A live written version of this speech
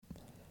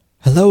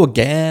Hello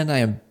again. I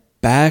am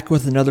back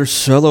with another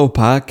solo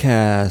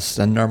podcast.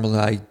 And normally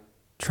I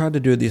try to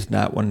do these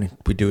not when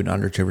we do an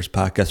Underachievers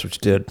podcast, which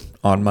did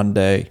on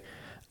Monday.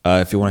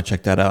 If you want to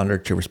check that out,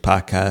 Underachievers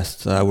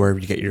podcast, wherever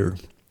you get your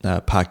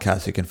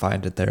podcast, you can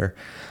find it there.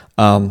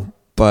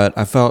 But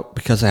I felt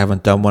because I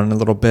haven't done one in a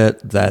little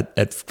bit that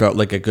it felt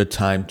like a good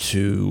time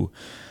to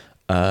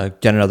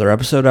get another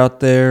episode out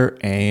there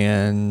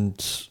and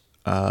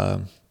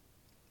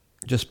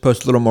just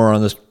post a little more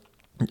on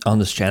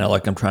this channel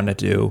like I'm trying to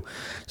do.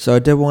 So I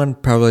did one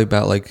probably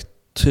about like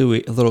a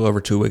little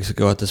over 2 weeks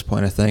ago at this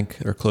point, I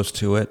think, or close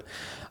to it.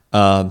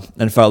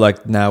 And felt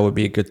like now would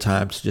be a good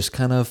time to just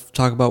kind of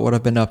talk about what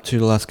I've been up to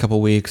the last couple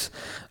of weeks.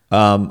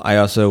 I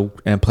also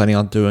am planning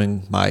on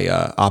doing my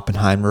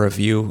Oppenheimer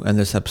review in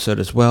this episode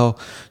as well.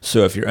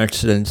 So if you're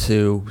interested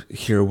to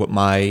hear what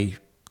my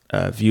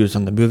views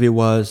on the movie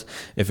was,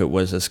 if it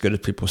was as good as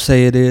people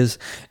say it is,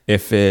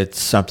 if it's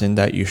something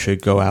that you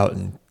should go out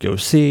and go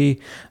see,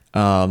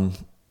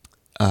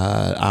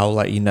 I'll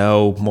let you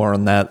know more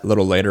on that a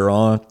little later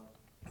on.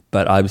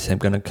 But obviously I'm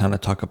going to kind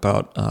of talk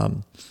about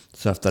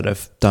stuff that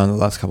I've done the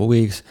last couple of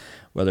weeks,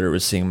 whether it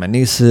was seeing my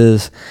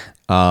nieces.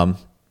 Also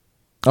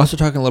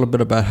talking a little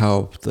bit about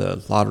how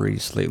the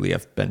lotteries lately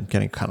have been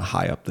getting kind of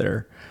high up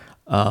there.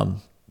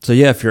 So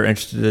yeah, if you're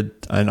interested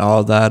in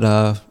all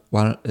that,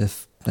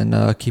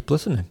 keep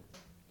listening.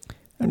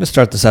 I'm going to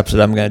start this episode.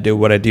 I'm going to do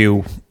what I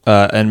do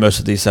in most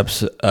of these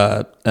episodes,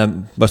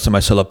 and most of my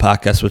solo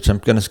podcasts, which I'm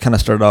going to kind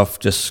of start off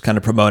just kind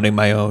of promoting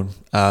my own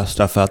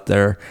stuff out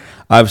there.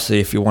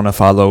 Obviously, if you want to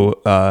follow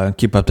and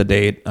keep up to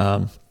date,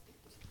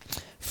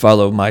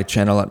 follow my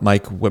channel at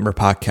Mike Witmer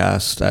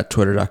Podcast at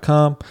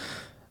twitter.com,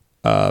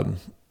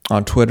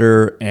 on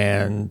Twitter.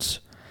 And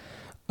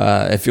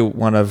if you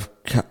want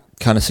to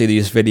kind of see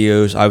these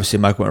videos, obviously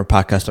Mike Witmer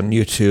Podcast on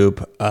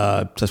YouTube.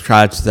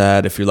 Subscribe to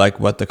that if you like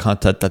what the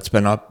content that's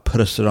been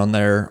posted on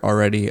there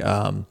already.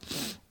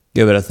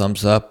 Give it a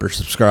thumbs up or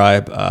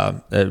subscribe.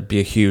 It'd be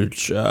a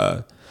huge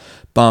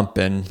bump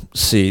and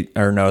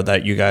know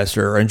that you guys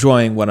are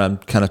enjoying what I'm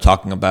kind of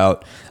talking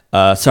about.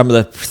 Some of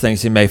the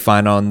things you may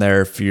find on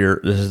there if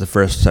this is the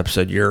first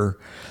episode you're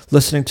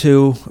listening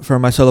to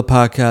from my solo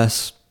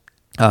podcast.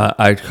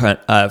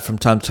 From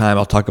time to time,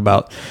 I'll talk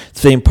about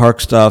theme park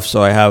stuff.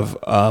 So I have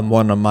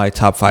one of my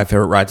top 5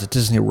 favorite rides at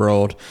Disney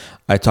World.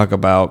 I talk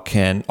about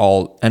can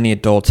any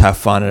adults have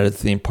fun at a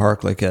theme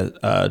park like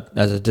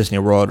as a Disney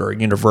World or a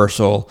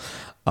Universal?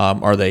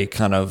 Are they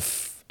kind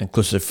of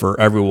inclusive for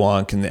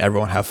everyone? Can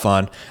everyone have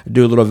fun? I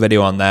do a little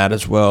video on that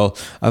as well.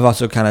 I've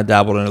also kind of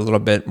dabbled in a little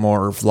bit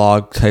more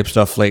vlog type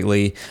stuff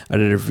lately. I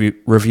did a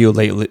review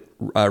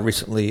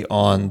recently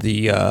on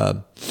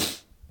the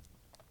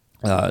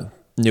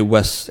new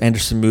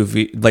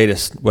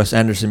latest Wes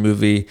Anderson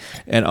movie,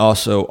 and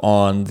also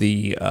on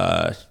the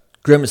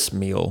Grimace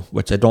meal,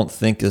 which I don't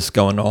think is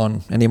going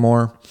on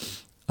anymore.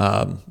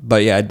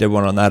 But yeah, I did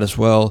one on that as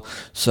well.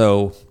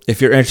 So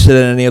if you're interested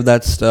in any of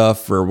that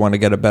stuff or want to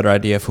get a better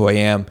idea of who I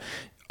am,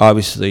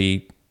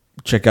 obviously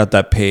check out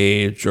that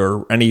page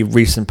or any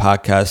recent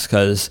podcasts,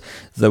 because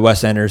the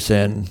Wes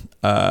Anderson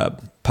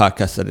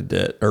podcast that I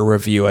did, or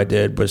review I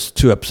did, was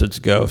 2 episodes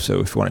ago. So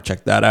if you want to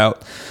check that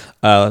out.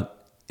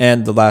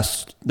 And the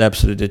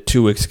episode I did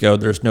 2 weeks ago,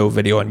 there's no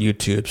video on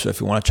YouTube. So if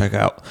you want to check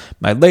out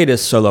my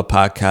latest solo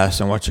podcast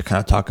and want to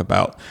kind of talk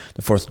about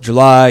the 4th of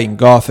July and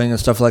golfing and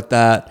stuff like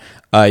that,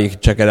 you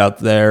can check it out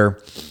there.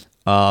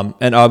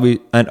 And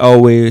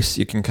always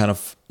you can kind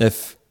of,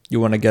 if you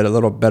want to get a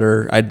little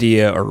better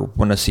idea or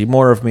want to see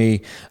more of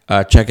me,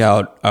 check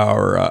out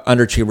our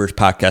Underachievers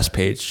podcast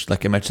page.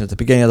 Like I mentioned at the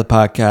beginning of the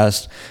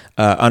podcast,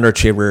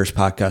 Underachievers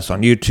podcast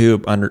on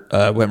YouTube,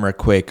 Witmer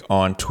Quake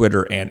on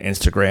Twitter and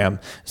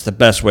Instagram. It's the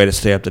best way to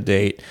stay up to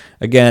date.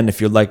 Again, if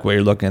you like what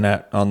you're looking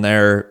at on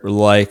there,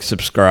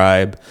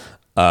 subscribe.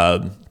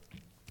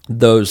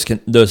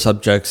 Those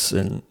subjects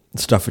and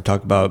stuff we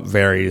talk about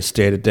varies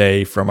day to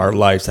day from our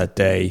lives that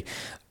day.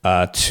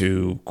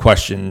 To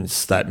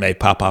questions that may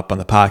pop up on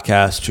the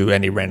podcast, to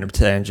any random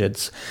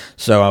tangents.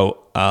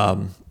 So,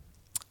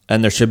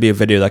 and there should be a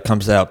video that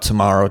comes out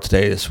tomorrow.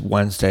 Today is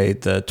Wednesday,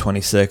 the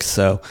 26th.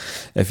 So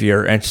if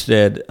you're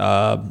interested,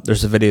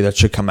 there's a video that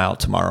should come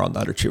out tomorrow on the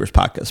Underachievers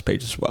podcast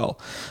page as well.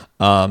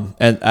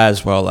 And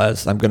as well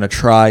as I'm going to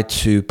try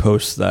to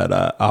post that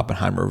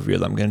Oppenheimer review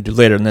that I'm going to do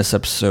later in this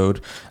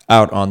episode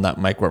out on that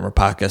Mike Witmer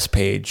podcast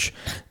page.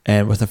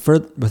 And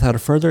without a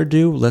further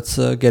ado, let's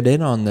get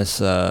in on this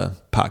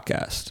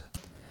podcast.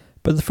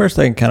 But the first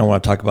thing I kind of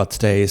want to talk about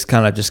today is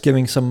kind of just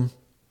giving some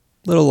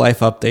little life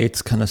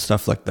updates, kind of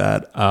stuff like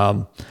that.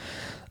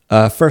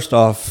 First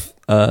off,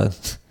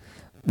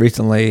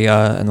 recently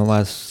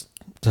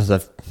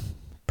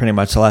pretty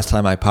much the last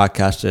time I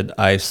podcasted,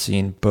 I've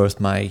seen both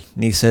my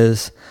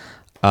nieces.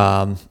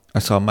 I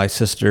saw my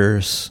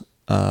sister's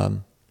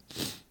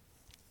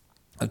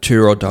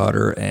 2-year-old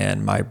daughter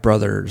and my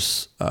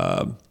brother's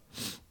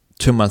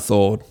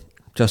 2-month-old,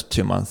 just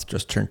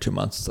turned 2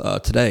 months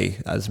today,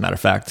 as a matter of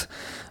fact.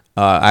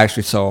 I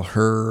actually saw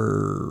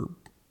her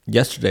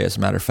yesterday, as a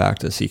matter of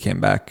fact, as he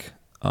came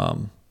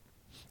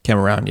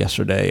around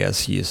yesterday,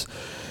 as he's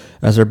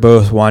as they're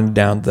both winding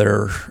down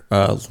their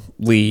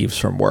leaves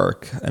from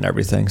work and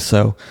everything.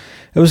 So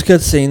it was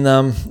good seeing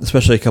them,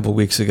 especially a couple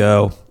weeks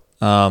ago.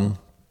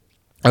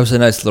 It was a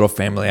nice little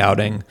family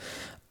outing.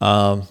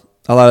 A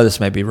lot of this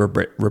may be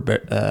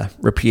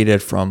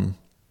repeated from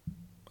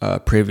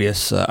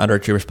previous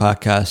Underachievers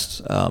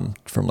podcasts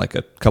from like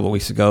a couple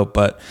weeks ago,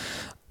 but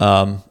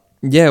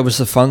yeah, it was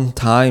a fun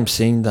time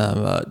seeing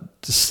them.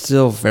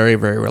 Still very,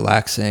 very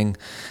relaxing.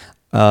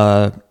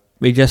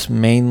 We just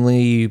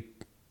mainly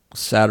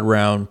sat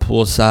around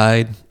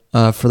poolside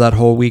for that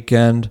whole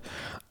weekend.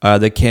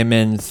 They came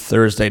in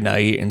Thursday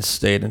night and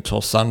stayed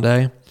until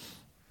Sunday.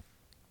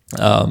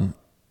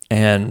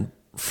 And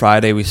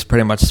Friday we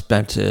pretty much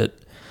spent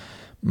it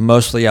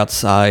mostly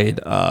outside.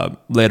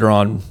 Later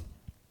on,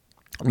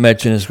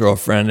 Mitch and his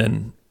girlfriend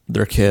and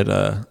their kid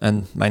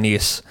and my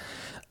niece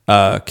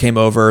came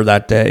over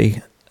that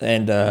day,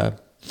 and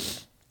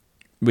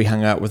we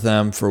hung out with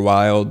them for a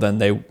while.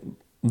 Then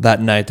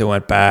that night they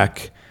went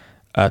back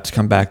to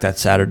come back that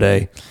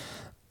Saturday.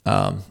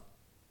 And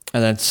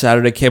then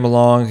Saturday came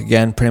along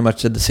again, pretty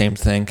much did the same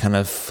thing, kind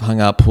of hung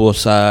out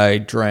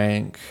poolside,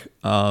 drank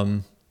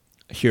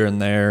here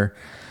and there.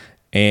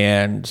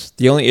 And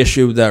the only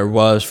issue there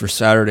was for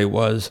Saturday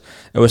was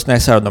it was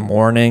nice out in the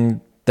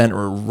morning, then it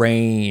would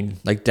rain,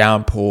 like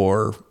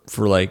downpour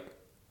for like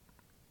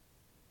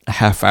a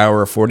half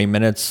hour, 45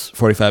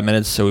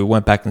 minutes. So we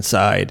went back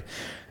inside.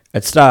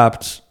 It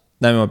stopped.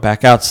 Then we went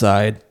back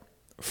outside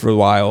for a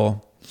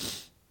while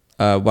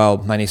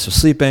my niece was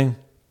sleeping.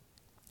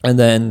 And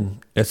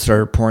then it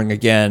started pouring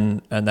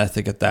again. And I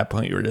think at that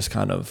point you were just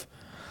kind of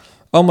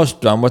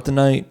almost done with the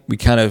night. We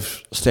kind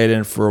of stayed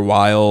in for a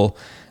while,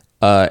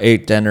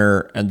 ate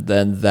dinner. And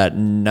then that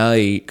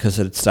night, because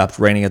it had stopped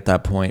raining at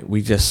that point,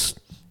 we just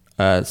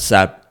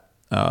sat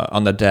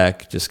on the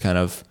deck, just kind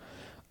of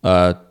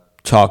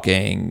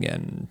talking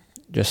and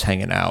just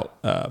hanging out.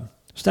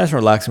 It's nice and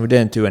relaxing. We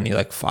didn't do any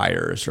like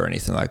fires or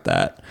anything like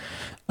that.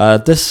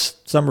 This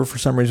summer, for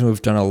some reason,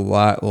 we've done a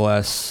lot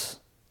less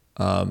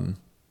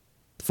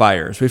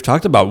fires. We've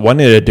talked about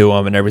wanting to do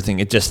them and everything.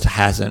 It just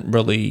hasn't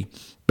really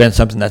been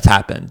something that's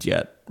happened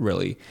yet,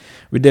 really.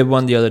 We did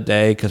one the other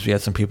day because we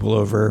had some people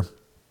over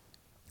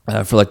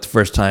for like the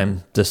first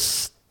time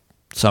this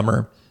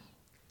summer.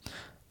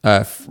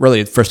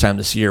 Really, the first time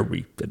this year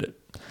we did it.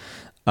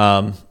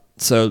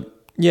 So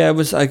yeah, it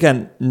was,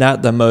 again,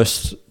 not the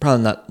most,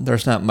 probably not,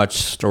 there's not much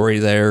story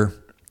there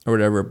or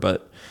whatever,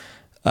 but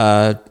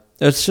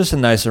it's just a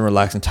nice and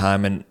relaxing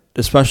time. And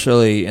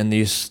especially in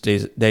these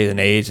days and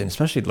age, and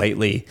especially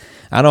lately,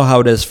 I don't know how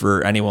it is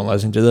for anyone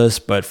listening to this,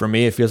 but for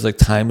me, it feels like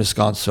time has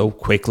gone so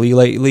quickly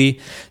lately.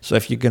 So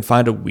if you can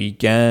find a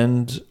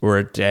weekend or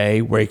a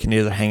day where you can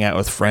either hang out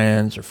with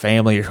friends or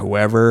family or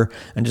whoever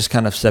and just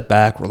kind of sit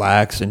back,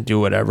 relax, and do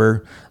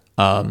whatever,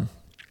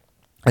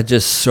 it's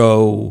just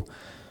so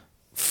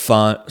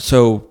fun,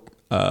 so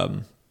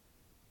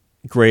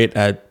great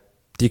at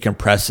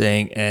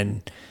decompressing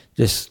and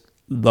just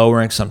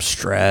lowering some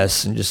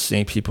stress and just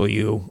seeing people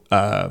you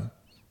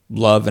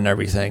love and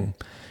everything,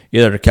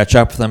 either to catch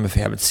up with them if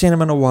you haven't seen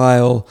them in a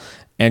while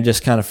and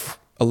just kind of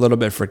a little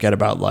bit forget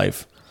about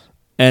life.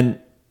 And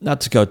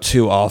not to go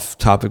too off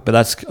topic, but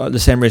that's the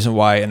same reason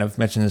why, and I've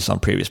mentioned this on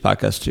previous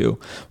podcasts too,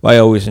 why I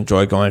always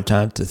enjoy going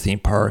to theme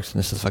parks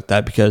and stuff like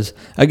that, because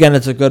again,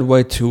 it's a good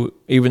way to,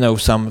 even though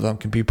some of them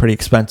can be pretty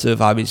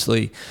expensive,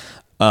 obviously,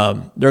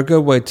 they're a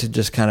good way to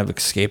just kind of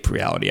escape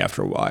reality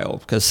after a while,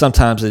 because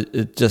sometimes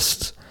it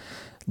just,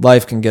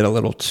 life can get a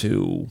little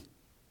too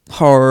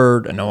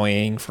hard,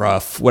 annoying,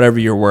 rough, whatever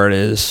your word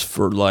is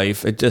for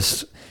life. It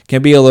just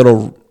can be a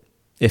little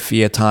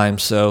iffy at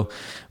times. So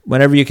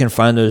whenever you can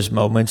find those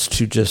moments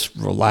to just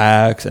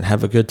relax and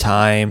have a good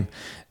time,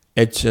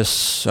 it's just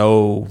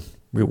so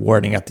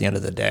rewarding at the end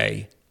of the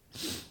day.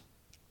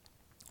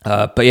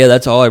 But yeah,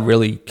 that's all I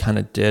really kind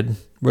of did,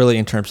 really,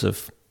 in terms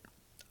of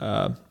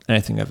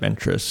anything of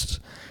interest.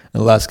 In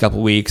the last couple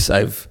of weeks,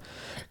 I've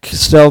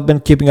still been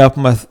keeping up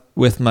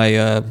with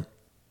my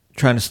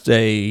trying to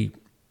stay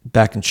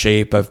back in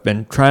shape. I've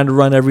been trying to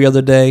run every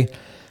other day.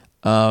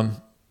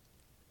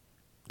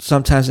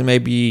 Sometimes it may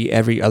be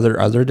every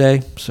other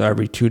day, so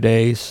every 2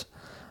 days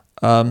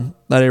that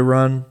I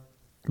run.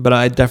 But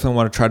I definitely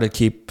want to try to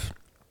keep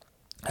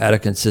at a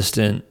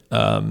consistent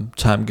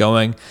time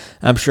going.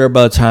 I'm sure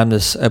by the time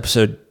this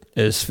episode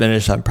is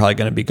finished, I'm probably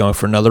going to be going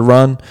for another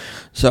run.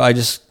 So I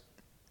just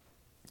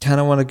kind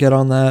of want to get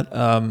on that.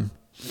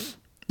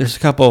 There's a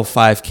couple of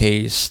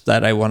 5Ks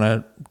that I want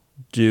to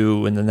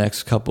do in the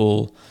next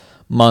couple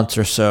months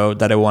or so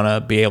that I want to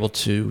be able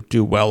to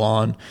do well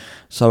on.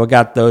 So I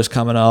got those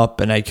coming up,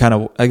 and I just kind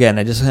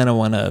of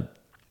want to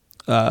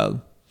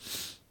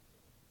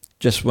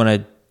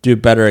do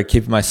better at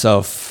keeping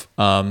myself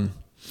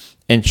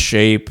in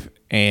shape,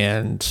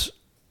 and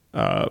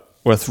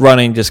with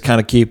running, just kind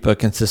of keep a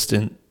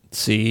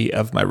consistency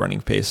of my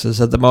running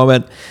paces. At the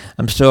moment,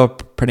 I'm still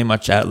pretty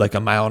much at like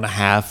 1.5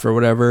 miles or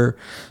whatever.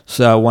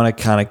 So I want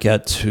to kind of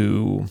get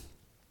to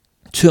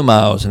 2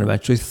 miles and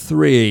eventually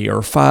 3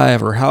 or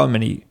 5 or how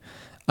many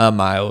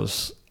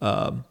miles,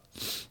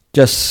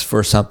 just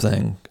for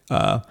something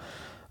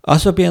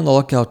Also be on the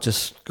lookout,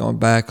 just going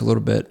back a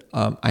little bit,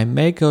 I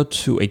may go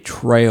to a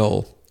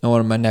trail in one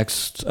of my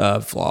next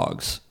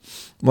vlogs.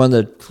 One of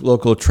the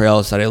local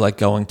trails that I like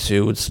going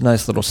to. It's a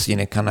nice little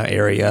scenic kind of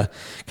area.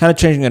 Kind of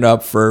changing it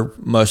up for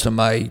most of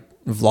my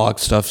vlog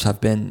stuffs have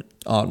been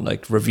on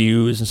like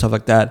reviews and stuff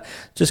like that.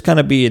 Just kind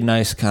of be a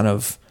nice kind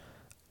of,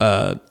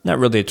 not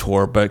really a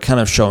tour, but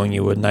kind of showing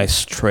you a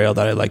nice trail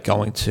that I like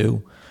going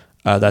to.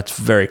 That's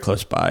very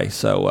close by.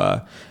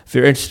 So if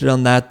you're interested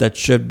in that, that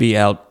should be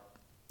out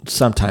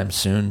sometime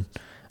soon.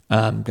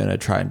 I'm going to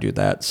try and do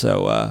that.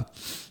 So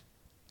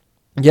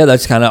yeah,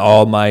 that's kind of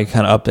all my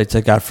kind of updates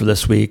I got for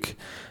this week,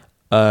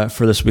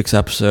 for this week's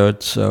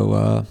episode.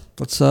 So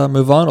let's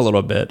move on a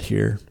little bit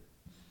here.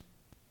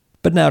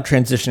 But now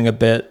transitioning a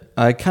bit,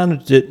 I kind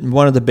of did,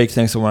 one of the big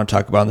things I want to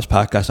talk about on this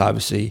podcast,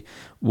 obviously,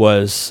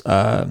 was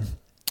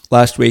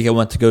last week I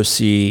went to go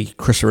see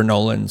Christopher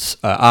Nolan's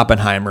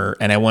Oppenheimer,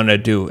 and I wanted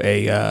to do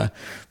a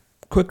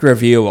quick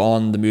review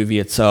on the movie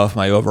itself,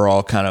 my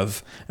overall kind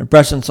of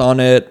impressions on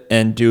it,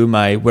 and do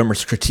my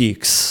Witmer's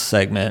critiques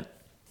segment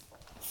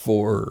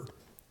for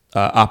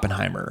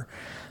Oppenheimer,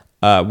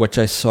 which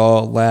I saw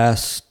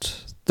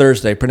last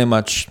Thursday, pretty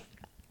much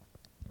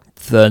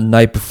the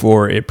night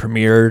before it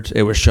premiered.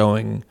 It was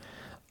showing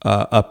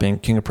up in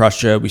King of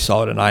Prussia. We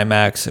saw it in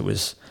IMAX. It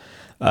was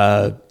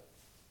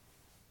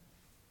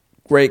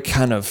great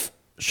kind of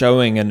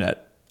showing, and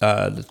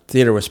the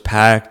theater was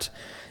packed.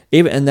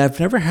 And I've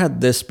never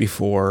had this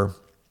before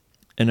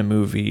in a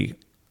movie.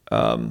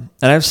 And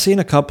I've seen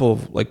a couple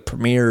of like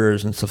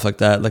premieres and stuff like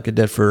that, like I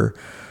did for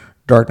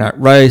Dark Knight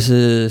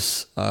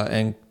Rises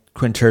and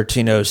Quentin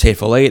Tarantino's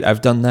Hateful Eight.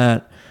 I've done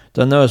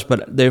those,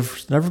 but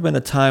there's never been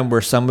a time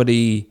where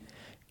somebody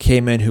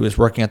came in who was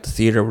working at the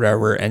theater or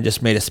whatever and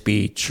just made a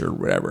speech or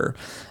whatever.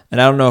 And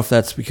I don't know if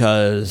that's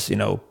because,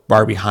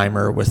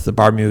 Barbieheimer, with the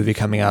Barbie movie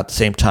coming out at the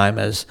same time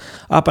as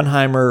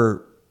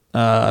Oppenheimer,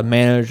 a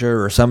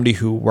manager or somebody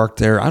who worked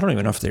there. I don't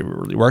even know if they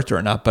really worked there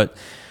or not, but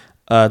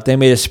they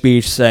made a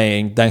speech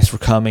saying, thanks for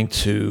coming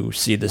to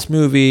see this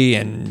movie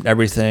and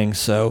everything.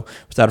 So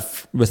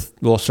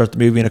we'll start the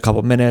movie in a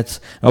couple minutes.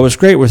 What was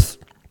great with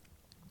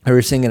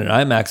everything in an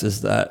IMAX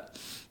is that,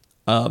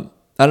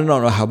 I don't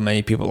know how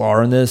many people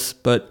are in this,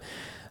 but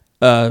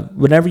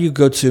whenever you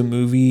go to a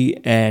movie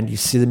and you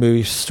see the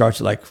movie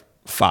starts at like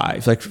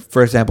 5, like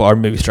for example, our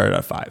movie started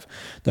at 5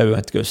 that we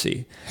went to go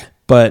see,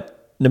 but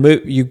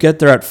you get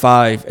there at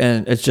 5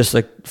 and it's just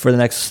like for the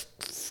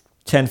next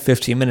 10,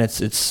 15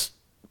 minutes, it's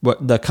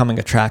what the coming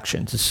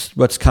attractions, it's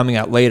what's coming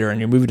out later, and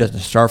your movie doesn't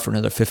start for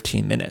another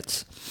 15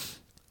 minutes.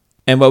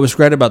 And what was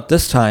great about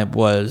this time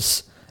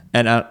was,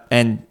 and I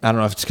don't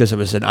know if it's because it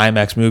was an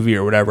IMAX movie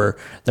or whatever,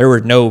 there were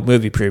no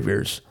movie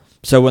previews.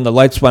 So when the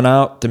lights went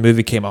out, the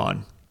movie came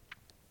on,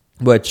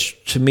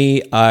 which to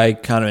me, I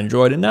kind of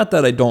enjoyed. And not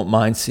that I don't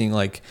mind seeing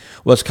like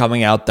what's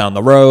coming out down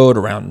the road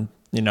around,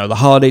 the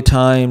holiday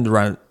time,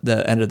 around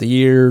the end of the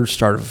year,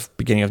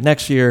 beginning of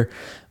next year,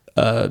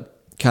 kind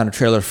of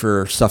trailer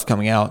for stuff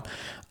coming out.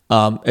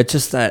 It's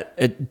just that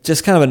it's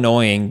just kind of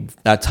annoying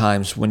at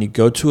times when you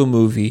go to a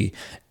movie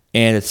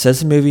and it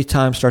says the movie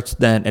time starts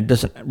then, it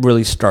doesn't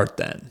really start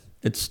then.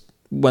 It's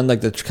when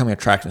like the coming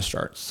attraction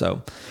starts.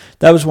 So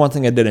that was one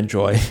thing I did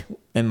enjoy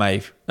in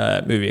my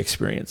movie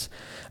experience.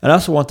 And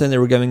also one thing they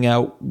were giving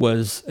out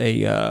was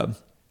a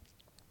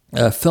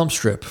film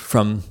strip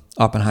from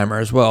Oppenheimer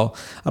as well.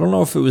 I don't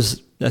know if it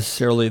was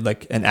necessarily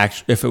like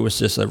if it was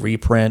just a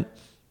reprint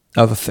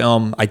of a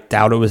film. I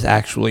doubt it was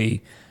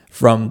actually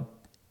from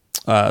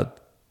a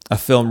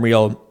film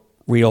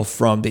reel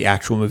from the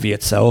actual movie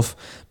itself.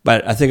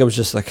 But I think it was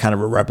just like kind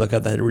of a replica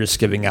that they were just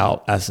giving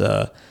out as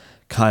a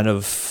kind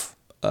of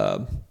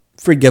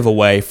free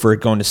giveaway for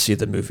going to see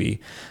the movie.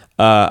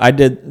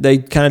 They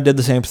kind of did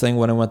the same thing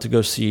when I went to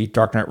go see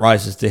Dark Knight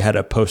Rises. They had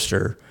a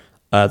poster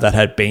that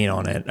had Bane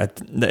on it. I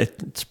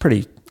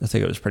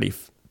think it was pretty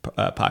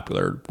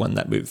popular when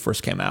that movie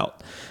first came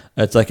out.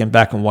 It's like in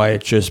black and white.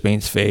 It shows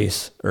Bane's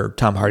face, or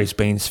Tom Hardy's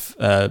Bane's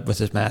with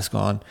his mask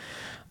on.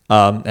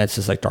 And it's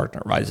just like Dark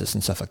Knight Rises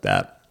and stuff like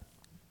that.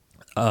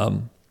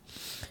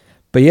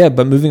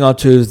 But moving on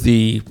to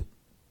the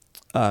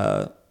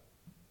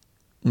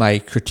my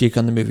critique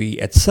on the movie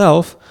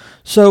itself.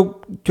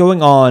 So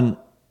going on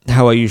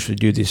how I usually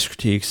do these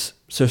critiques.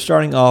 So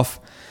starting off,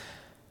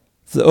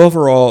 the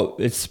overall,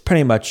 it's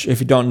pretty much, if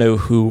you don't know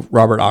who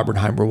Robert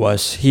Oppenheimer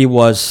was, he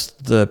was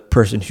the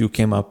person who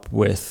came up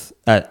with,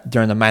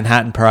 during the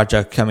Manhattan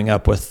Project, coming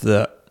up with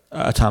the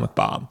atomic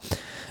bomb.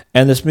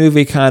 And this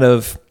movie kind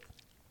of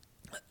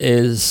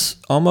is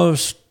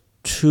almost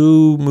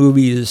 2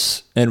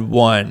 movies in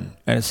one,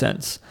 in a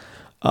sense.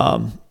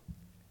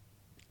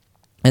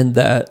 And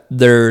that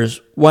there's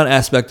one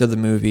aspect of the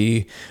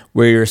movie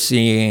where you're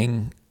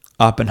seeing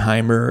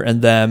Oppenheimer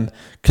and them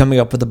coming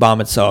up with the bomb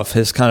itself,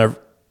 his kind of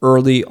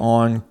early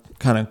on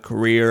kind of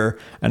career,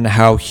 and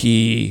how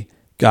he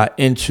got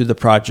into the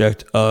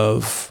project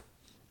of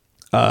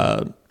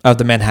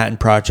the Manhattan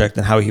Project,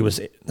 and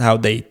how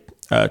they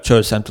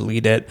chose him to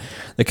lead it.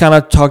 They kind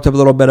of talked a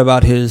little bit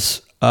about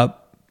his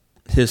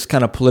his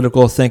kind of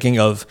political thinking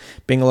of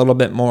being a little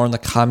bit more on the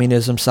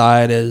communism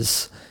side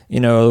as,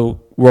 World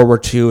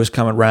War II is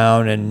coming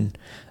around and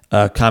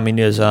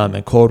communism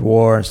and Cold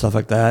War and stuff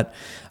like that.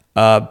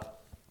 Outside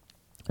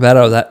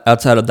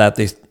of that,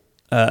 they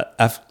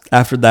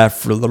after that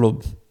for a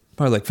little,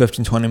 probably like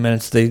 15, 20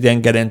 minutes, they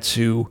then get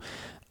into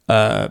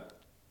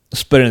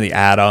splitting the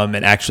atom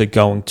and actually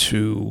going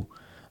to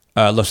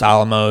Los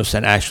Alamos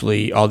and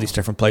actually all these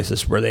different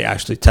places where they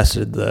actually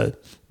tested the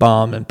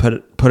bomb and put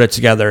it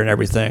together and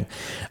everything.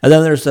 And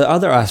then there's the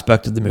other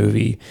aspect of the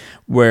movie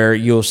where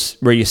you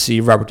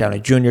see Robert Downey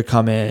Jr.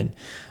 come in,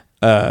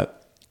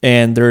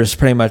 and there's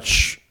pretty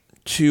much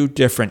two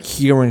different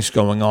hearings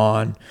going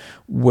on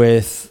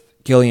with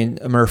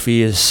Cillian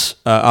Murphy's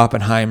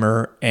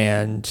Oppenheimer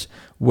and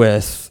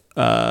with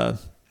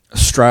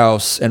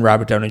Strauss and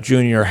Robert Downey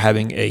Jr.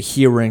 having a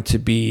hearing to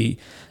be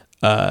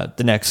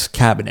the next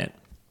cabinet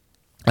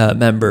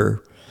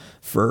member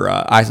for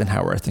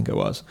Eisenhower, I think it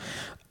was.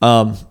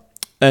 And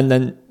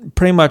then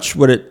pretty much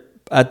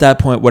at that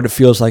point, what it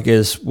feels like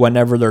is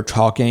whenever they're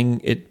talking,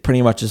 it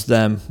pretty much is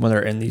them when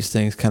they're in these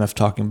things kind of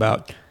talking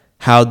about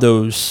how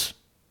those,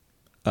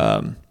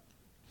 how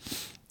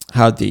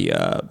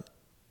the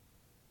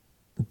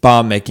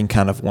bomb making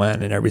kind of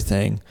went and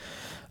everything.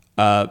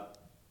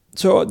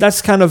 So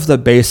that's kind of the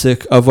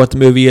basic of what the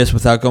movie is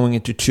without going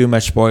into too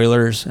much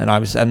spoilers. And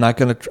obviously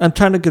I'm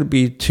trying to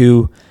be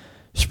too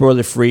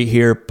spoiler free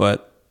here,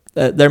 but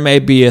there may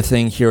be a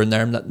thing here and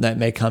there that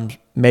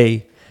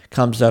may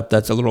comes up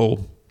that's a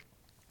little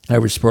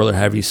spoiler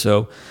heavy.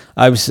 So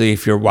obviously,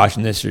 if you're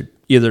watching this,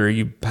 either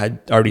you had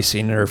already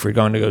seen it or if you're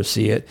going to go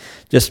see it,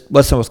 just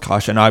listen with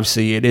caution.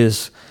 Obviously, it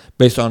is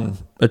based on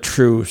a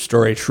true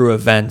story, true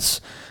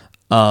events,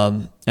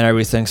 and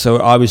everything.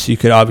 So obviously, you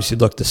could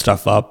look this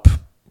stuff up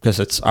because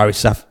it's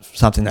obviously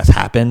something that's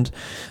happened.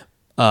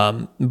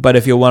 But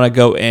if you want to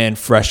go in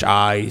fresh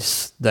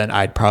eyes, then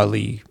I'd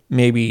probably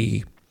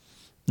maybe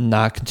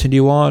not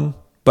continue on.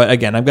 But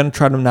again, I'm going to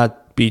try to not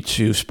be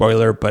too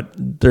spoiler, but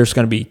there's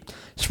going to be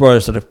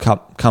spoilers that have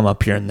come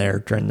up here and there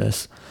during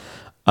this.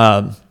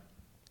 But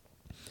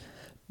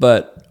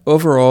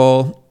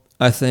overall,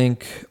 I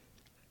think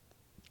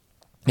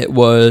it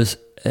was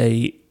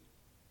a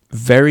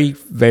very,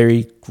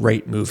 very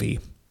great movie.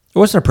 It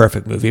wasn't a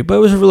perfect movie, but it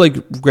was a really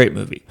great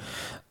movie.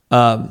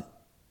 But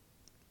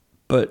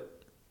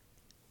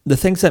the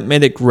things that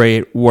made it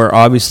great were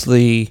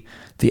obviously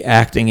the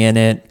acting in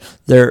it.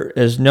 There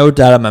is no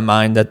doubt in my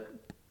mind that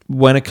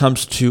when it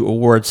comes to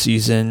award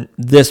season,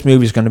 this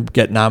movie is going to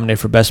get nominated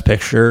for Best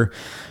Picture.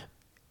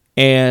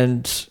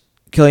 And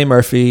Cillian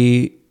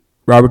Murphy,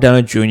 Robert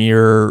Downey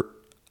Jr.,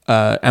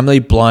 Emily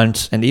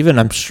Blunt, and even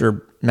I'm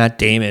sure Matt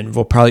Damon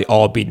will probably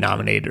all be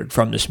nominated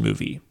from this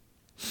movie.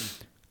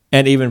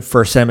 And even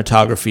for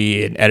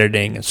cinematography and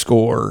editing and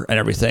score and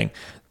everything,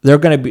 they're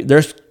going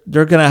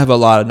to have a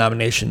lot of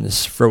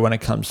nominations for when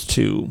it comes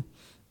to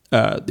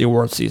the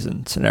award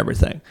seasons and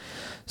everything.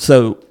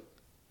 So,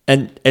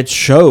 and it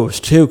shows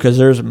too, because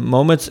there's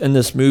moments in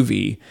this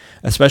movie,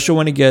 especially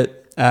when you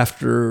get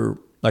after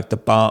like the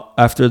bomb,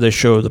 after they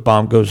show the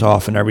bomb goes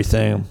off and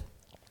everything,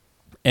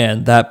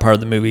 and that part of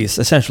the movie is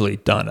essentially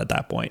done at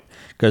that point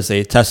because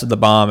they tested the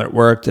bomb, it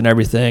worked and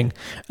everything,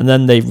 and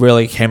then they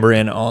really hammer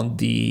in on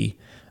the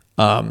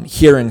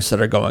hearings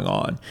that are going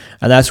on,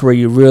 and that's where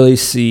you really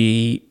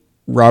see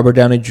Robert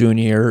Downey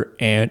Jr.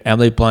 and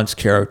Emily Blunt's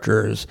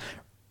characters,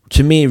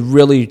 to me,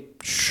 really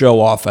show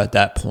off at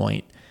that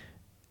point,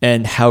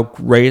 and how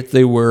great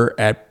they were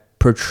at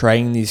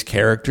portraying these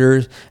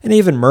characters, and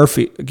even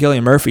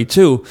Cillian Murphy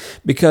too,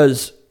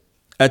 because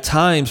at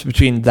times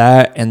between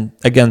that and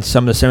again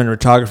some of the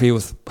cinematography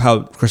with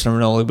how Christopher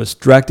Nolan was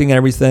directing and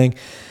everything,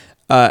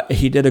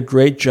 he did a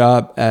great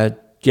job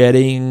at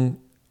getting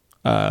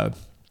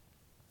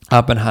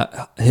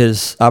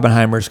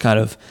Oppenheimer's kind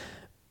of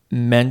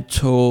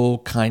mental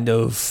kind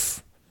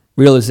of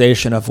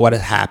realization of what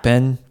had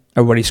happened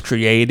or what he's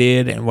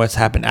created and what's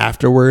happened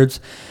afterwards,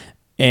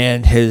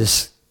 and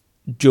his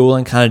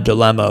dueling kind of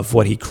dilemma of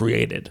what he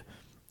created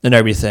and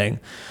everything.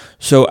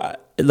 So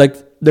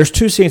there's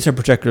two scenes in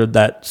particular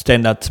that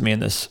stand out to me in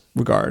this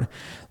regard.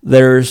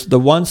 There's the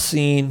one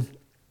scene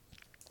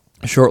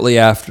shortly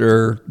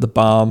after the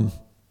bomb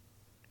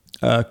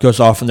goes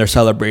off and they're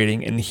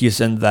celebrating, and he's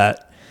in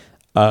that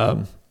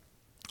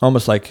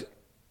almost like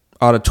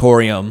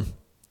auditorium,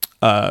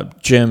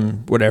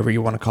 gym, whatever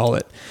you want to call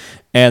it.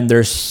 And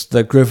there's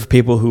the group of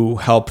people who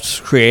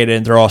helped create it,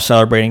 and they're all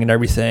celebrating and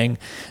everything.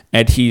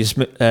 And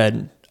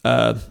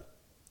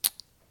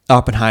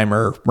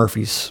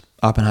Murphy's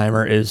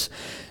Oppenheimer is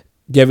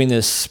giving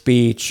this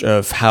speech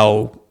of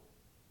how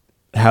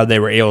they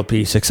were able to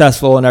be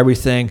successful and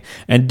everything.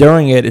 And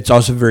during it, it's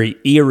also very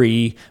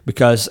eerie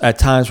because at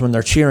times when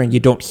they're cheering, you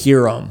don't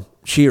hear them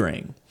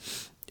cheering.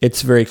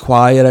 It's very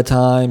quiet at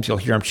times. You'll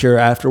hear him cheer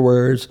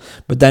afterwards.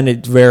 But then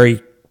it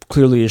very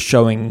clearly is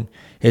showing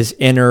his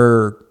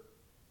inner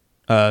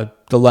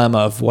dilemma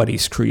of what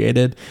he's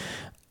created.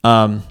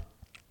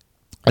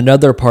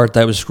 Another part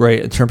that was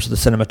great in terms of the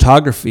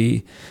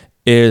cinematography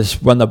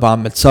is when the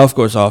bomb itself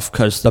goes off,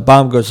 because the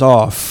bomb goes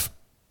off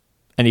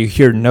and you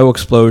hear no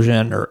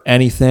explosion or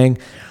anything,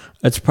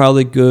 it's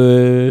probably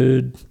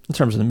good in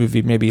terms of the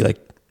movie, maybe like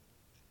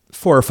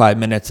 4 or 5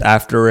 minutes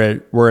after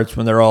it, where it's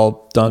when they're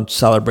all done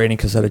celebrating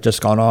because it had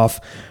just gone off,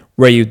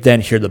 where you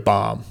then hear the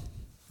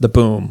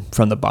boom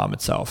from the bomb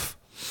itself.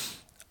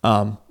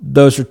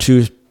 Those are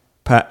two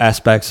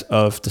aspects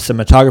of the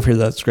cinematography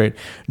that's great.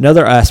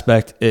 Another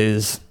aspect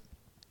is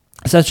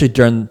essentially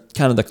during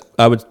kind of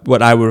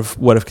what I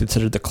would have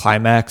considered the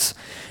climax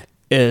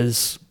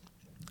is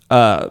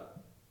where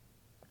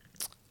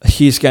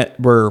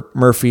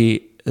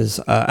Murphy is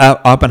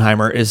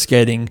Oppenheimer is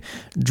getting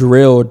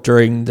drilled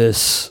during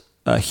this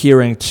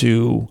hearing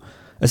to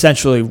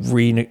essentially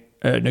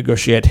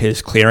renegotiate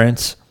his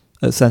clearance.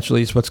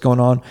 Essentially, is what's going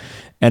on,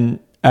 and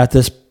at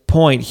this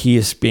point, he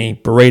is being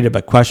berated by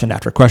question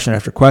after question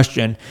after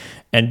question,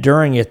 and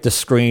during it, the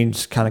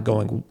screen's kind of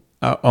going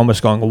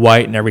almost going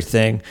white and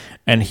everything,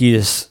 and he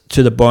is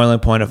to the boiling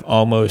point of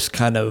almost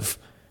kind of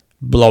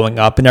blowing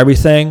up and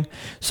everything.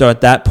 So at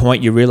that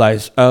point, you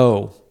realize,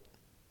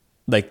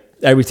 like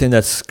everything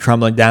that's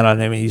crumbling down on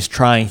him, and he's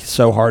trying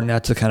so hard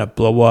not to kind of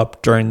blow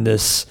up during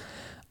this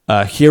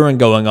hearing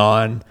going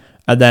on,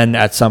 and then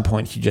at some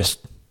point, he just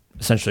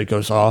essentially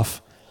goes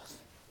off.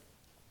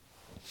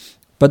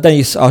 But then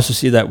you also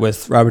see that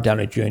with Robert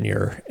Downey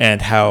Jr.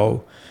 and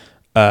how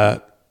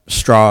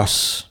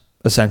Strauss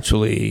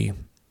essentially,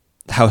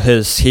 how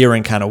his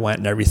hearing kind of went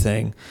and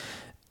everything,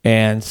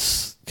 and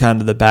kind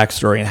of the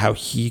backstory and how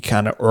he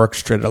kind of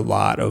orchestrated a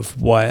lot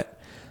of what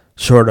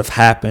sort of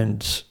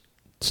happened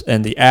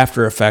and the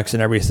after effects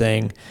and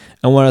everything.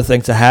 And one of the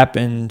things that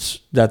happened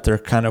that they're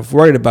kind of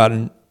worried about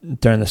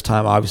during this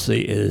time,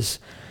 obviously, is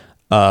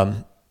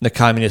the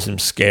communism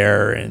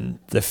scare and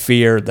the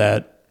fear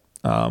that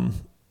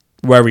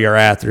wherever you're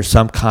at, there's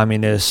some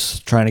communists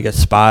trying to get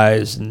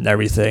spies and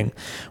everything,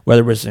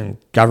 whether it was in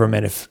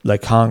government, if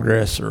like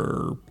Congress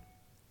or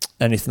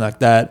anything like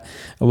that.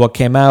 And what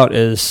came out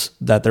is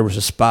that there was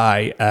a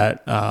spy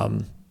at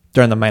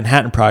during the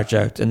Manhattan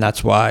Project, and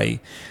that's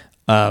why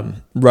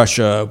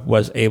Russia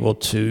was able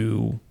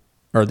to,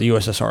 or the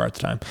USSR at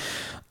the time,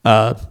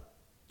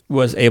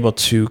 was able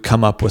to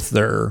come up with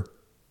their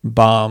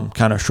bomb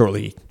kind of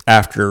shortly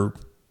after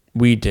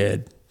we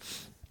did,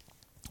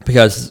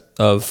 because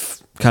of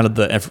kind of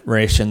the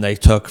information they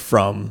took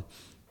from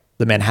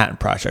the Manhattan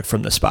Project,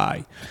 from the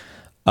spy.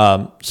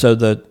 So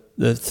the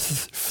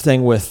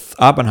thing with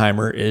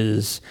Oppenheimer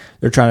is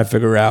they're trying to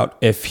figure out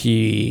if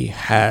he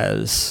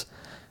has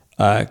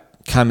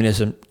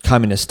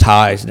communist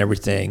ties and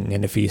everything,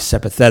 and if he's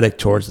sympathetic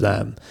towards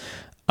them.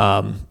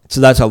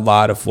 So that's a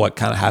lot of what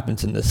kind of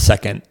happens in the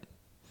second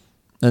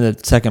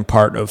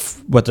part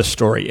of what the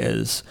story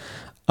is.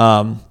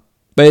 But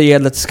yeah,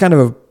 that's kind of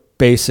a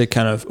basic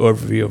kind of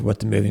overview of what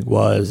the movie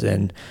was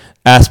and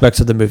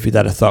aspects of the movie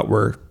that I thought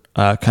were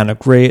kind of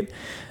great.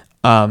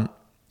 As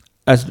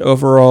an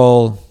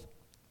overall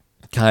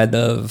kind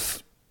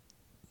of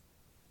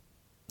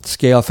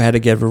scale, if I had to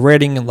give a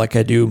rating, and like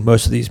I do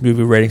most of these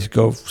movie ratings,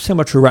 go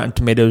similar to Rotten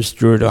Tomatoes,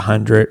 0 to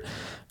 100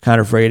 kind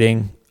of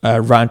rating.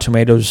 Rotten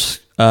Tomatoes,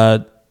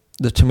 the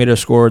tomato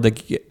score, they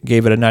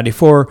gave it a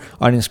 94.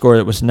 Audience score,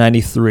 that was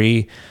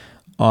 93.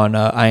 On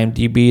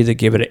IMDb, they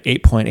gave it an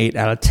 8.8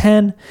 out of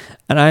 10,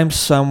 and I'm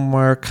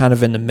somewhere kind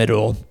of in the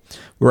middle,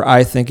 where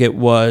I think it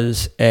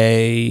was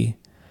a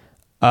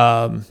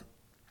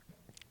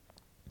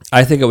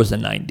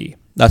 90.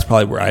 That's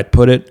probably where I'd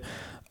put it.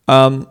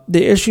 The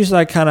issues that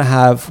I kind of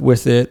have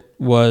with it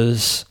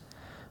was,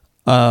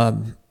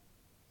 because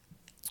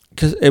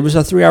it was a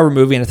 3-hour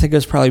movie, and I think it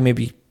was probably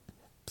maybe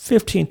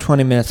 15,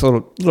 20 minutes, a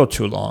little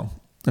too long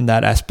in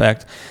that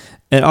aspect.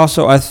 And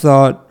also, I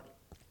thought,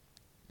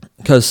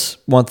 because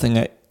one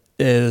thing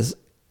is,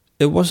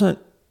 it wasn't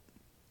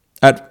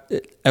that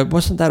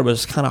it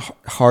was kind of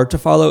hard to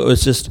follow. It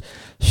was just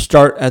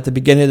start at the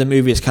beginning of the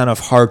movie. It's kind of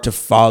hard to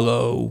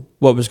follow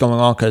what was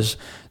going on because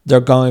they're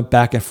going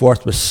back and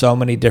forth with so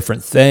many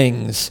different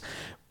things,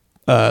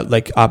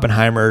 like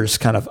Oppenheimer's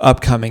kind of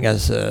upcoming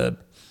as a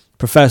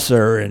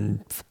professor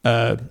and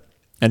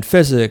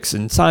physics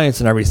and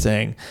science and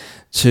everything,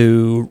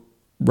 to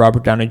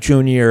Robert Downey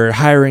Jr.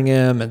 hiring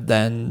him, and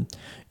then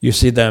you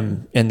see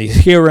them in these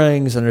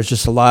hearings, and there's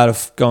just a lot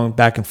of going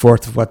back and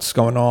forth of what's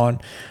going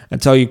on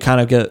until you kind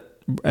of get,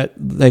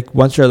 like,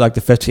 once you're at like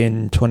the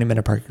 15, 20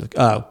 minute part, you're like,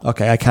 oh,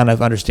 okay, I kind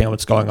of understand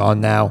what's going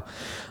on now.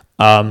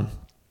 And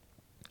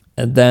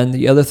then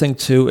the other thing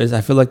too is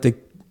I feel like they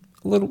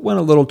went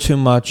a little too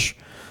much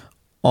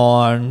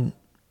on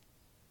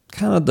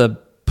kind of the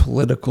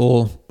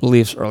political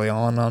beliefs early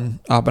on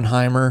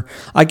Oppenheimer.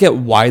 I get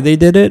why they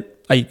did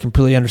it. I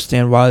completely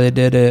understand why they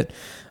did it.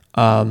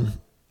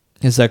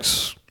 His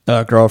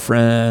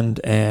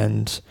ex-girlfriend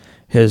and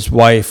his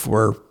wife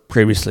were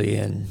previously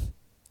in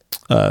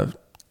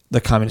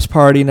the Communist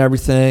Party and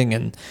everything,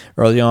 and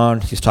early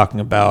on he's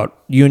talking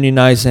about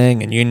unionizing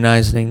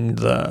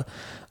the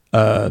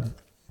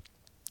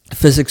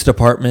physics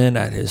department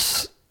at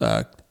his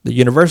the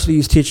university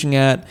he's teaching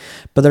at.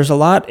 But there's a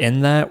lot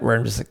in that where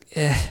I'm just like,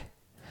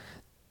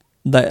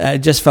 I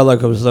just felt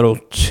like it was a little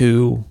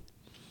too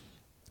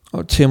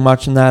too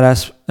much in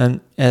that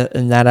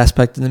in that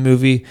aspect of the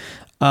movie.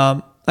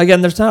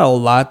 Again, there's not a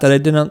lot that I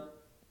didn't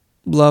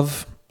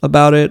love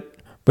about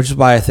it, which is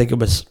why I think it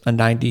was a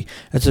 90.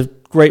 It's a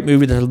great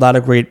movie. There's a lot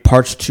of great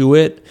parts to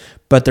it,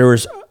 but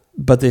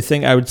the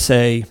thing I would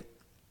say,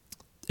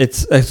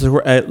 it's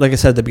like I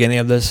said at the beginning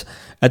of this,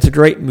 it's a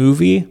great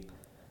movie,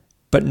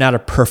 but not a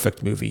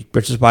perfect movie,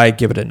 which is why I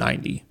give it a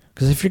 90.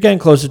 Because if you're getting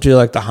closer to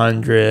like the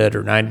 100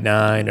 or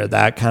 99 or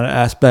that kind of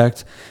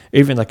aspect,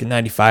 even like a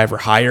 95 or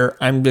higher,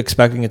 I'm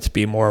expecting it to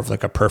be more of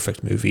like a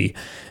perfect movie.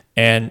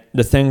 And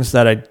the things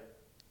that I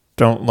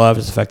don't love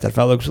is the fact that I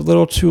felt like it was a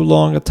little too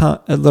long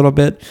a little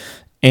bit.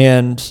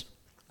 And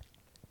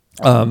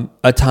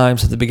at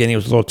times at the beginning, it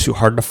was a little too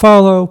hard to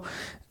follow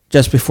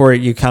just before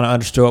you kind of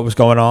understood what was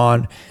going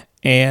on.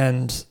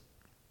 And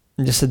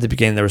just at the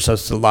beginning, there was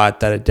just a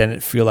lot that I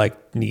didn't feel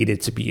like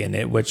needed to be in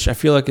it, which I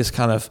feel like is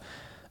kind of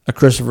a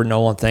Christopher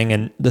Nolan thing.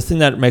 And the thing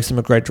that makes him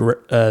a great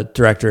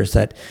director is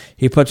that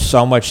he puts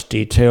so much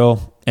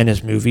detail in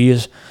his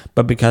movies,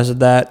 but because of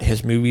that,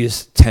 his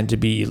movies tend to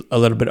be a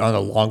little bit on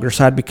the longer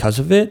side because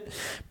of it.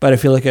 But I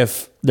feel like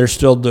if there's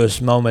still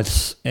those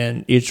moments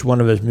in each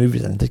one of his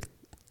movies, and I think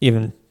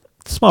even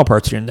small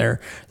parts here and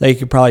there, that you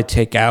could probably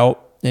take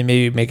out and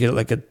maybe make it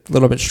like a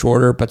little bit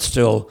shorter, but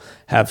still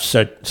have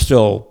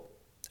still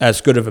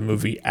as good of a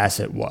movie as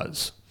it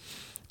was.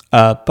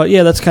 But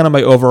yeah, that's kind of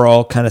my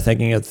overall kind of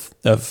thinking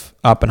of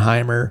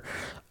Oppenheimer.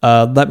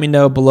 Let me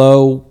know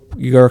below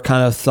your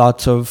kind of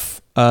thoughts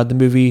of the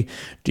movie.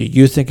 Do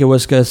you think it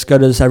was as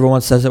good as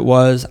everyone says it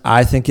was?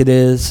 I think it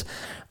is.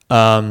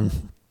 Did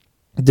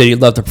you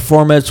love the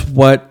performance?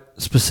 What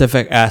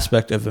specific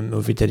aspect of the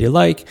movie did you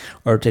like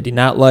or did you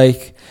not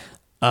like?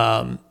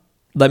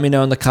 Let me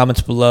know in the comments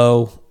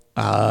below.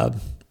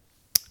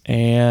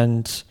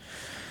 And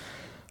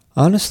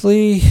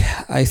honestly,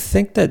 I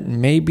think that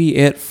may be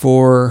it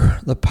for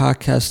the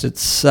podcast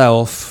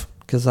itself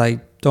because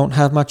I don't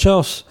have much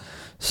else.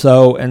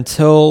 So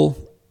until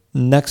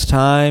next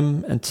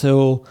time,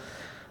 until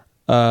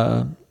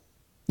the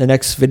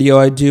next video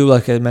I do,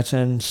 like I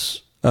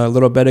mentioned a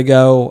little bit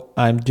ago,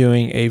 I'm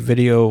doing a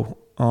video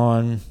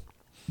on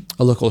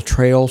a local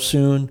trail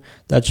soon.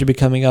 That should be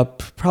coming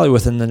up probably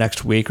within the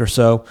next week or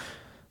so.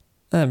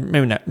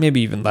 Maybe not, maybe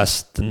even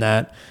less than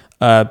that.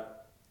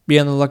 Be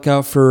on the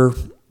lookout for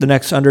the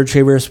next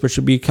Underachievers, which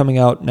will be coming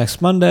out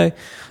next Monday.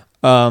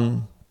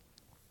 And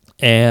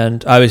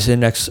obviously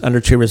next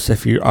Underachievers,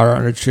 if you are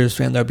an Underachievers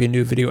fan, there'll be a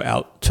new video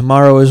out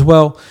tomorrow as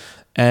well.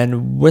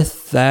 And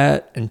with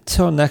that,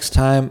 until next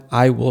time,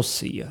 I will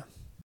see you.